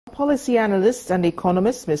policy analyst and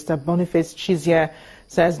economist, Mr. Boniface Chizea,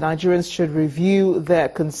 says Nigerians should review their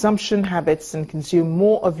consumption habits and consume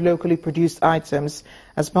more of locally produced items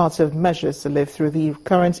as part of measures to live through the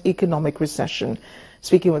current economic recession.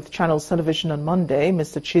 Speaking with Channels Television on Monday,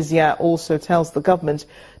 Mr. Chizea also tells the government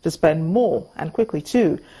to spend more, and quickly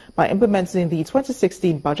too, by implementing the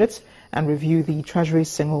 2016 budget and review the Treasury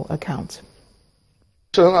single account.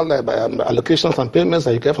 Allocations and payments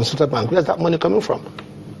that you get from central bank, where's that money coming from?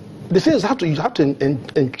 The thing is, you have to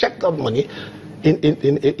inject that money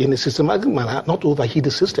in a systematic manner, not to overheat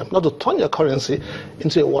the system, not to turn your currency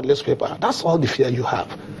into a worthless paper. That's all the fear you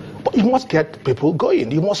have. But you must get people going.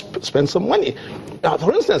 You must spend some money. Now,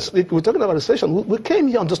 for instance, we're talking about recession. We came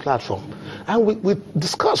here on this platform, and we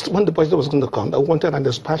discussed when the budget was going to come, that we wanted an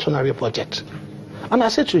expansionary budget. And I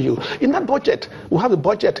said to you, in that budget, we had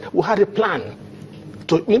a plan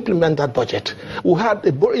to implement that budget. We had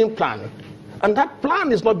a borrowing plan, and that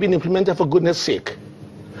plan is not being implemented for goodness sake.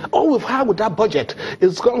 All we've had with that budget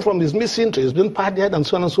is gone from is missing to it's been padded and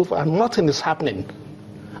so on and so forth, and nothing is happening.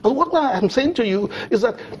 And what I'm saying to you is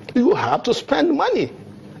that you have to spend money.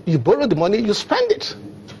 You borrow the money, you spend it.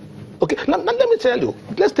 Okay, now let me tell you,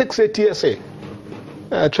 let's take, say, TSA,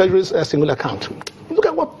 Treasury's single account. Look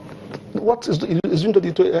at what is doing to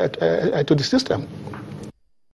the system.